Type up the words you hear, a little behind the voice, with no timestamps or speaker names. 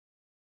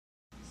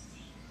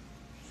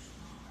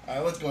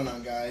Alright, what's going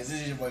on, guys?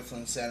 This is your boy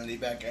FlInnsane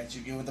back at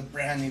you again with a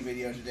brand new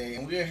video today.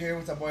 And we are here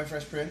with our boy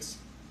Fresh Prince.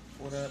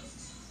 What up?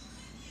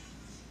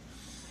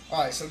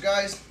 Alright, so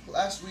guys,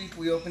 last week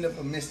we opened up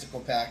a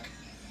mystical pack.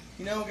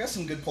 You know, we got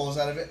some good pulls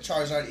out of it.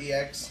 Charizard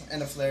EX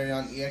and a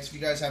FlInnsane EX. If you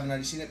guys haven't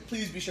already seen it,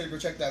 please be sure to go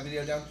check that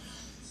video down.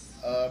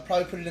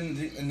 Probably put it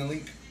in the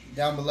link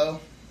down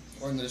below,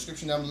 or in the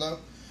description down below.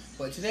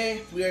 But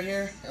today, we are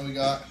here, and we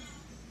got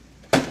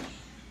a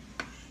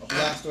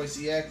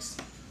Blastoise EX.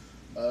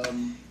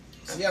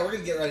 So yeah, we're going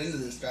to get right into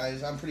this,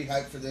 guys. I'm pretty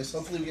hyped for this.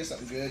 Hopefully we get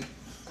something good.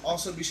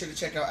 Also, be sure to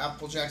check out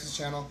Applejack's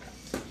channel.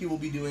 He will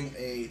be doing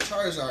a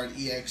Charizard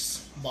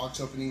EX box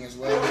opening as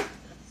well.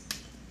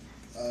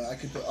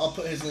 I'll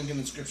put his link in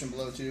the description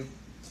below too.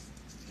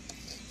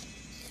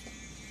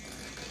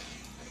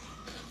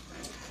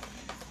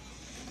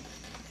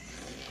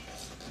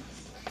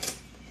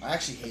 I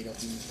actually hate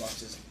opening these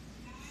boxes.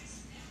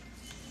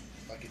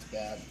 Like it's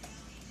bad.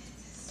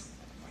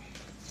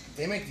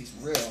 They make these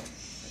real. They're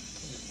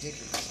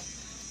ridiculous.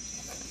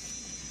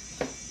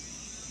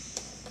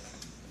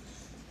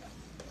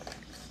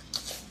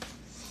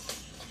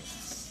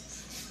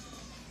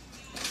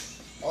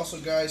 Also,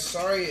 guys,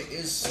 sorry it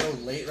is so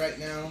late right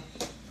now.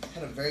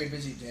 Had a very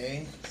busy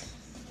day.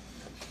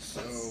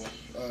 So,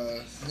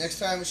 next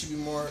time it should be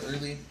more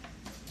early.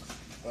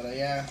 But,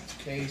 yeah,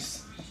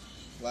 case,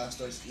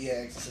 Blastoise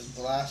EX. It says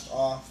Blast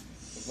Off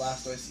the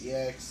Blastoise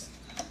EX.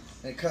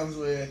 And it comes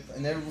with a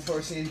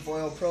never-before-seen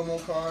foil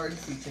promo card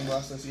featuring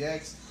Blastoise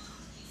EX,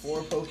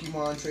 4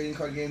 Pokemon Trading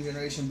Card Game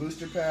Generation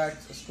Booster Pack,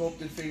 a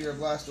sculpted figure of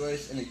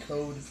Blastoise, and a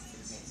code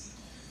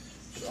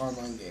for the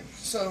online game.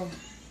 So,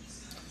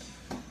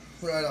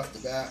 right off the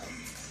bat,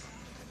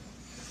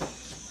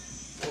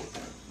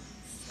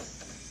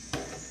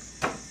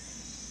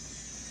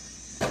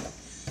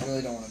 I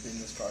really don't want to bin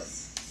this card.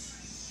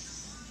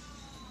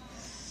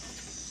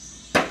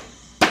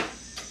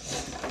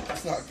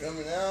 It's not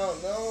coming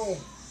out, no.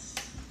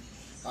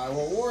 Alright,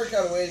 well, we'll work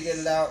out a way to get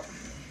it out.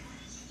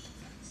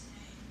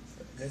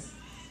 Okay.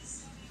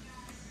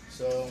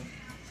 So,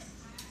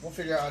 we'll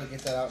figure out how to get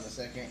that out in a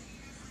second.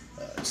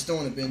 Just don't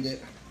want to bend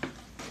it.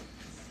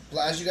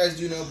 As you guys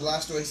do know,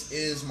 Blastoise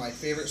is my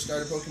favorite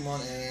starter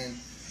Pokemon, and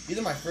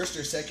either my first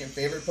or second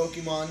favorite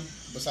Pokemon,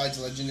 besides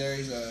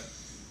legendaries.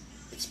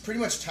 It's pretty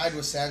much tied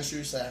with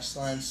Sandshrew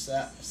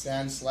 /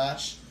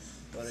 Sandslash,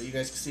 but you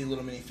guys can see a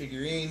little mini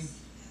figurine.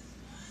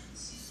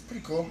 It's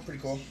pretty cool, pretty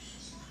cool.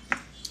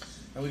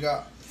 And we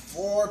got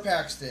 4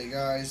 packs today,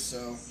 guys,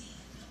 so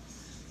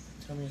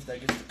tell me if that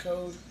gets the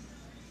code.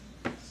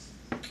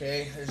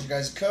 Okay, there's your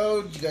guys'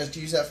 code. You guys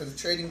can use that for the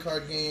trading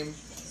card game.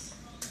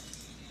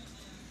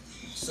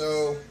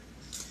 So,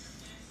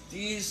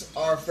 these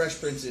are Fresh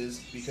Prince's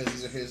because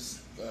these are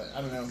his,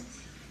 I don't know.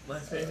 My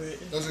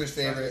favorite. Those are his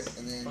favorite.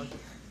 And then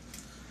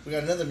we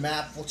got another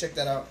map. We'll check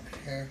that out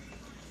here.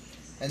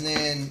 And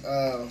then,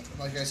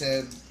 like I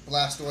said,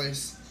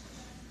 Blastoise.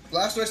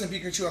 Blastoise and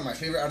Pikachu are my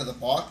favorite out of the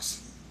box.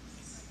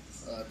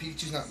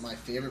 Pikachu's not my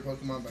favorite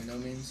Pokemon by no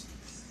means.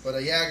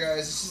 But yeah,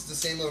 guys, this is the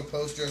same little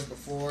poster as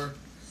before.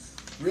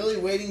 Really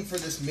waiting for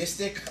this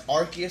Mystic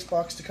Arceus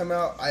box to come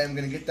out. I am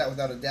going to get that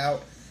without a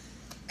doubt.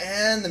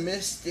 And the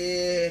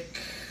Mystic,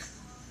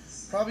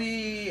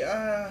 probably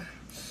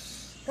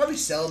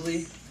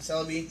Celebi.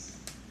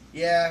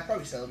 Yeah,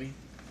 probably Celebi.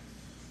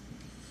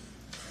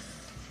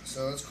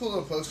 So it's a cool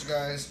little poster,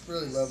 guys.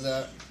 Really love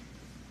that.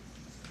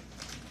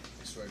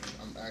 I swear,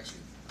 I'm actually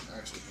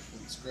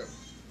complete script.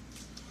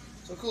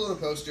 So cool little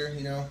poster,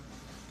 you know.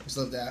 Just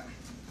love that.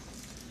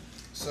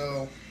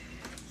 So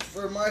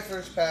for my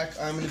first pack,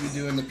 I'm going to be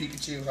doing the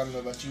Pikachu. I don't know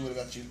about you. What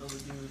about you?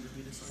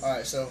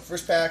 Alright, so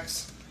first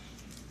packs.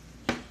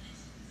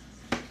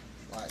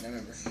 Alright, now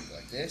remember,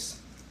 like this.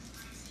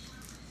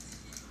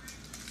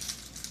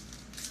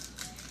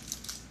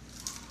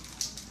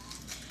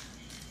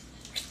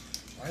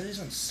 Why are these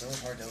ones so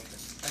hard to open?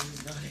 I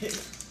just got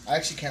it. I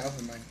actually can't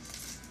open mine.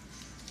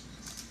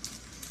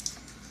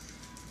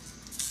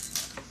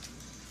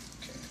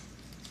 Okay.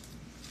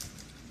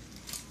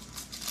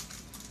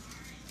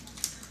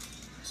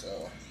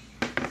 So,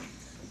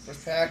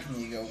 first pack, and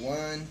you go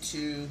 1,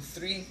 2,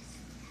 3.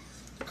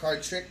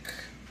 Card trick.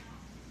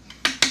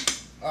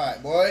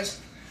 Alright, boys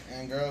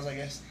and girls, I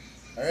guess.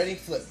 Already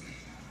flip.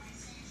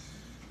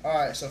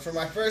 Alright, so for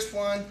my first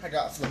one, I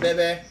got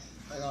Flabébé.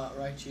 I got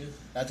Raichu.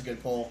 That's a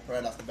good pull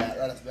right off the bat,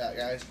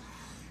 guys.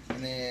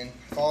 And then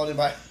followed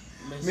by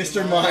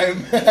Mr.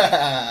 Mime.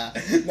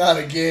 Not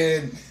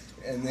again.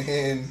 And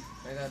then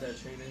I got a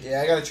trainer.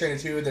 yeah, I got a trainer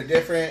too. They're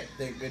different,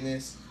 thank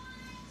goodness.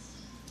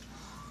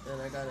 Then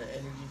I got an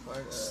energy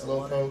part.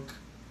 Slowpoke.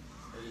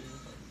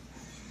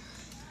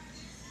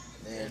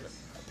 And then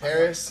a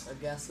Paris. A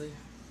Ghastly.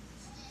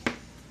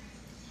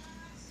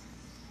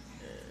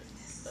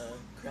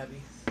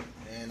 Krabby.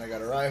 And I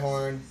got a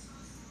Rhyhorn.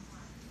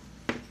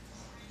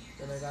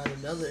 Then I got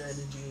another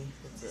energy.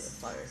 It's a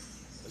fire.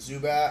 A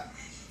Zubat.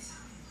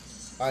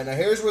 Alright, now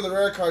here's where the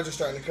rare cards are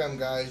starting to come,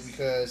 guys,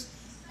 because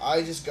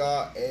I just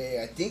got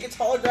I think it's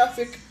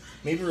holographic,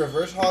 maybe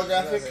reverse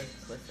holographic. I think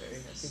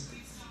it's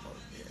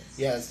holographic.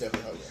 Yeah, it's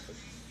definitely holographic.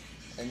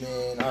 And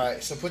then,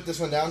 alright, so put this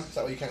one down.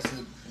 So that way you can't see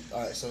the...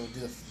 Alright, so do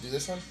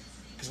this one.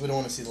 Because we don't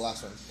want to see the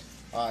last one.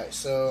 Alright,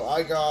 so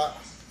I got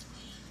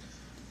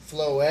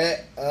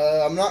FlOette.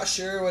 I'm not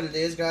sure what it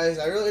is, guys.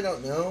 I really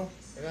don't know.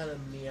 I got a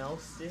Meow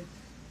Stick.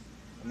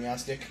 A Meow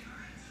Stick.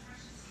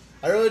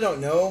 I really don't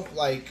know,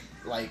 like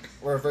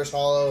Reverse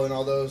Hollow and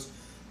all those.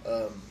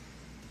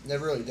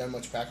 Never really done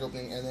much pack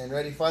opening. And then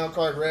ready, final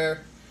card,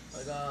 rare.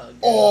 I got a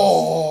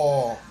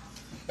Oh!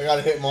 I got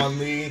a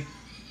Hitmonlee.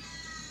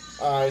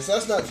 Alright, so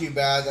that's not too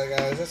bad,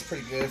 guys. That's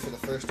pretty good for the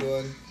first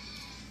one.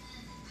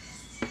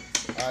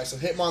 Alright, so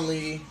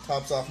Hitmonlee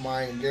tops off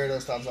mine, and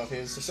Gyarados tops off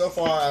his. So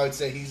far, I would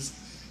say he's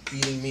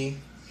beating me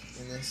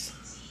in this.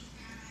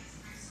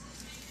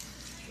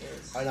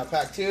 Alright, now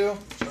pack 2.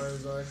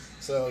 Charizard.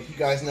 So, you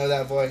guys know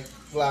that boy.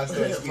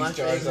 Blastoise My beats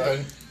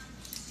Charizard.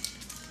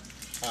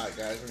 Alright,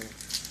 guys. We're gonna...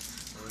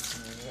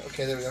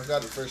 Okay, there we go.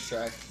 Got it first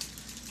try.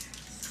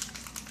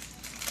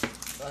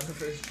 Got the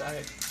first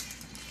try.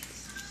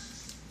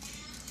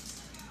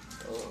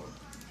 Oh.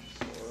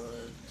 1,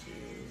 2,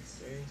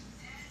 3.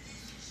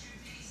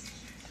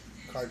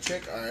 Card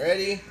trick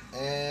already.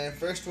 And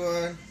first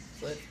one.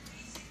 Flip.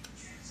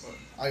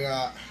 I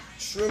got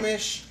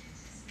Shroomish.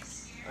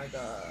 I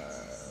got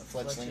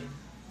FlInnsane.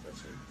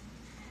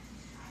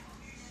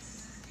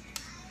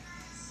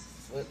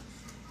 Flip.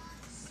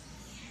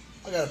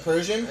 I got a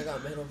Persian. I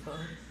got Metal Pod.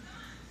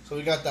 So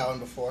we got that one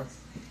before.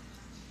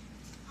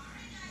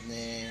 And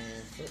then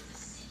flip.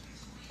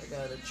 I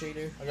got a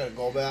Trader. I got a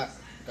Golbat.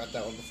 Got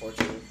that one before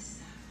too.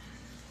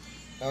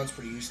 That one's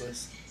pretty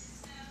useless.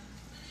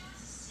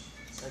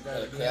 I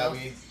got a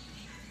Krabby.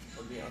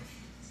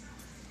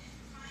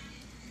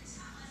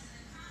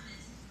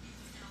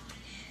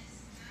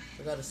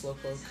 I got a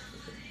Slowpoke.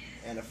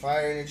 And a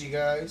Fire Energy,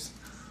 guys.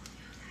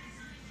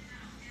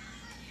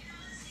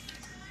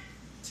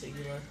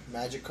 Singular.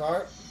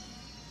 Magikarp.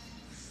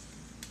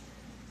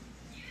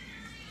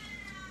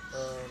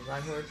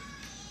 Rhyhorn.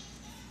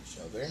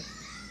 Shelter.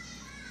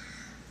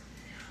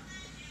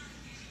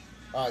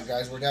 Alright,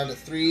 guys, we're down to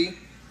 3.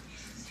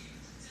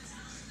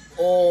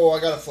 Oh,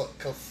 I got a I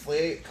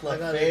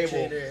got a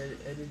Trader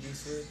Energy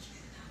Switch.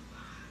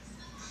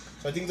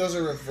 So I think those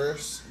are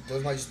reverse.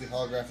 Those might just be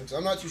holographics.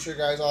 I'm not too sure,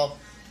 guys. I'll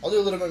do a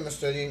little bit more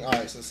studying.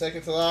 Alright, so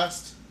second to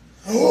last.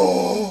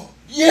 Oh,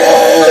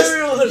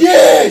 yes!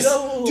 Yes!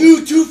 No.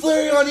 Dude, 2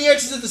 Flareon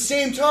EXs at the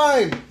same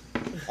time.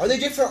 Are they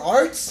different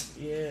arts?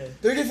 Yeah.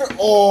 They're different.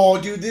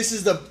 Oh, dude, this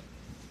is the...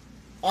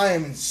 I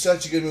am in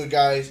such a good mood,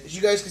 guys. As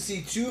you guys can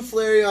see, 2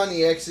 Flareon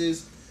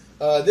EXs.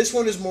 This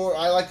one is more...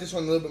 I like this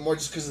one a little bit more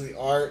just because of the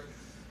art.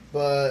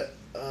 But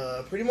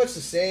pretty much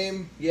the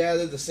same. Yeah,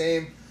 they're the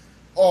same.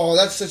 Oh,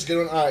 that's such a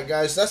good one. Alright,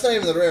 guys. That's not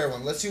even the rare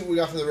one. Let's see what we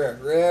got for the rare.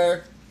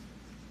 Rare.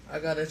 I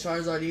got a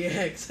Charizard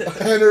EX. And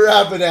a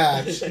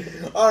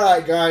Rapidash.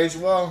 Alright, guys.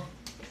 Well,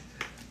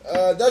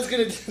 that's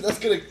gonna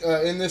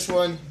end this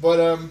one.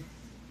 But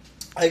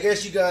I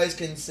guess you guys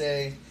can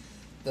say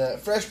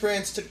that Fresh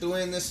Prince took the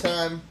win this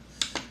time.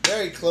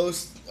 Very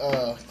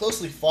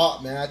closely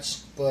fought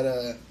match.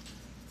 But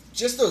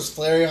just those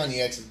Flareon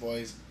EXs,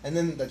 boys. And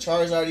then the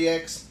Charizard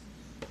EX.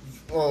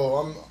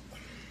 Oh,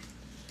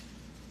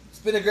 it's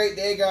been a great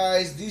day,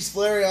 guys. These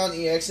Flareon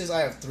EXs,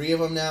 I have 3 of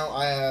them now.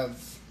 I have...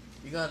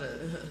 You got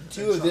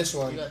 2 of this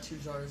one. You got 2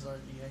 Charizard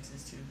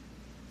EXs too.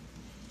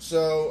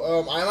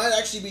 So I might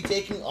actually be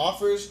taking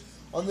offers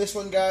on this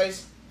one,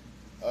 guys.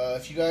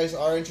 If you guys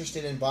are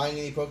interested in buying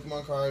any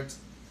Pokemon cards,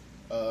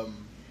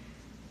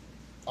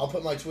 I'll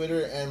put my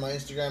Twitter and my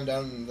Instagram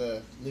down in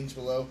the links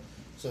below.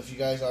 So if you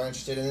guys are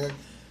interested in it,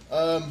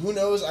 who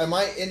knows? I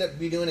might end up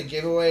be doing a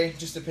giveaway,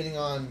 just depending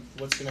on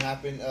what's gonna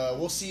happen.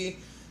 We'll see.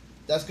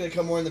 That's gonna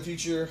come more in the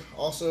future.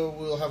 Also,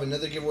 we'll have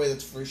another giveaway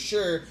that's for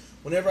sure.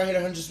 Whenever I hit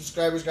 100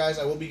 subscribers, guys,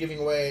 I will be giving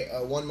away a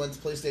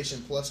 1-month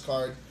PlayStation Plus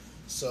card.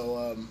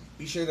 So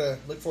be sure to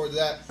look forward to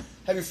that.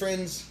 Have your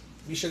friends.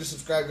 Be sure to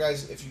subscribe,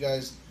 guys, if you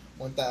guys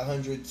want that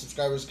 100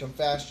 subscribers to come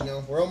fast. You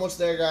know, we're almost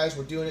there, guys.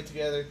 We're doing it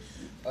together.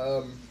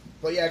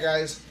 But yeah,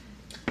 guys,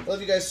 I love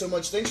you guys so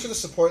much. Thanks for the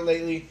support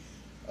lately.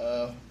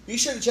 Be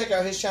sure to check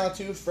out his channel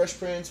too, Fresh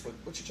Prince.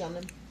 What's your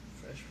channel name?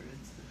 Fresh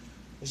Prince.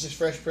 It's just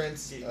Fresh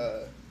Prince.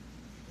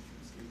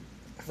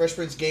 Fresh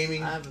Prince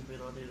Gaming. I haven't been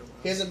on it in a while.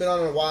 He hasn't been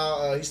on in a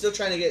while. He's still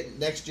trying to get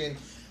next gen.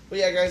 But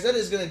yeah, guys, that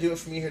is going to do it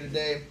for me here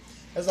today.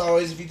 As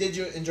always, if you did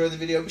enjoy the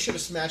video, be sure to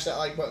smash that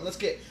like button. Let's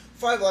get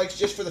 5 likes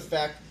just for the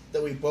fact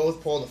that we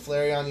both pulled a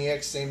Flareon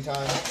EX same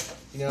time.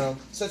 You know,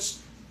 it's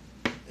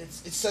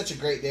such a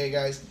great day,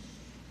 guys.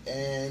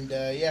 And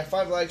yeah,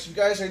 5 likes. If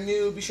you guys are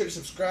new, be sure to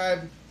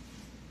subscribe.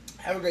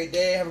 Have a great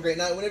day. Have a great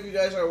night. Whenever you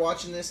guys are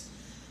watching this.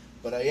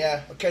 But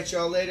yeah, I'll catch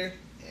y'all later.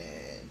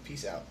 And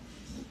peace out.